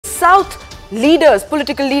South leaders,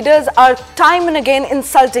 political leaders, are time and again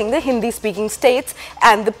insulting the Hindi-speaking states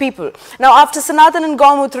and the people. Now, after Sanatana and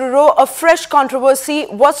Gaumutra row, a fresh controversy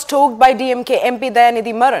was stoked by DMK MP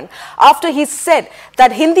Dayanidhi Maran after he said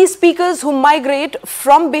that Hindi speakers who migrate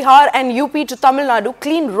from Bihar and UP to Tamil Nadu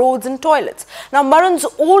clean roads and toilets. Now, Maran's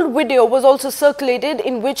old video was also circulated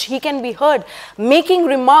in which he can be heard making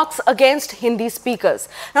remarks against Hindi speakers.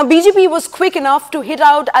 Now, BJP was quick enough to hit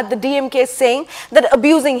out at the DMK, saying that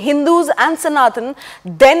abusing Hindus and Sanatan,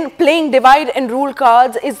 then playing divide and rule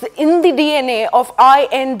cards, is in the DNA of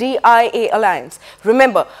INDIA alliance.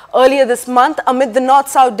 Remember, earlier this month, amid the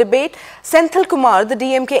North-South debate, Senthil Kumar, the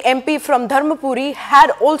DMK MP from Dharmapuri, had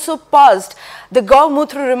also paused the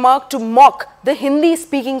Gaumutra remark to mock the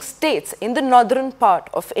Hindi-speaking states in the northern part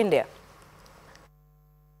of India.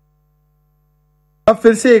 अब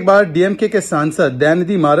फिर से एक बार DMK के सांसद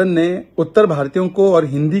दयानिधि मारन ने उत्तर भारतीयों को और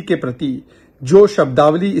हिंदी के प्रति जो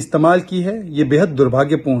शब्दावली इस्तेमाल की है, ये बेहद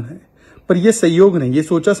दुर्भाग्यपूर्ण है। पर यह सहयोग नहीं, ये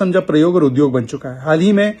सोचा समझा प्रयोग और उद्योग बन चुका है। हाल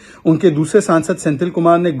ही में उनके दूसरे सांसद सेंथिल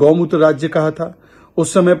कुमार ने गौमूत्र राज्य कहा था।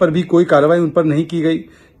 उस समय पर भी कोई कार्रवाई उन पर नहीं की गई,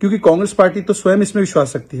 क्योंकि कांग्रेस पार्टी तो स्वयं इसमें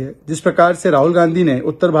विश्वास रखती है। जिस प्रकार से राहुल गांधी ने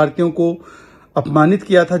उत्तर भारतीयों को अपमानित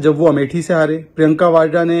किया था जब वो अमेठी से हारे, प्रियंका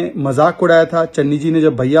वाड्रा ने मजाक उड़ाया था, चन्नी जी ने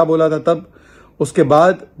जब भैया बोला था तब, उसके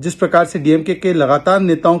बाद जिस प्रकार से डीएमके के लगातार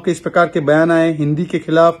नेताओं के इस प्रकार के बयान आए हिंदी के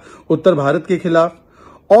खिलाफ, उत्तर भारत के खिलाफ,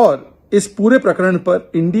 और इस पूरे प्रकरण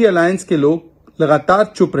पर इंडिया अलायंस के लोग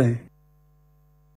लगातार चुप रहे।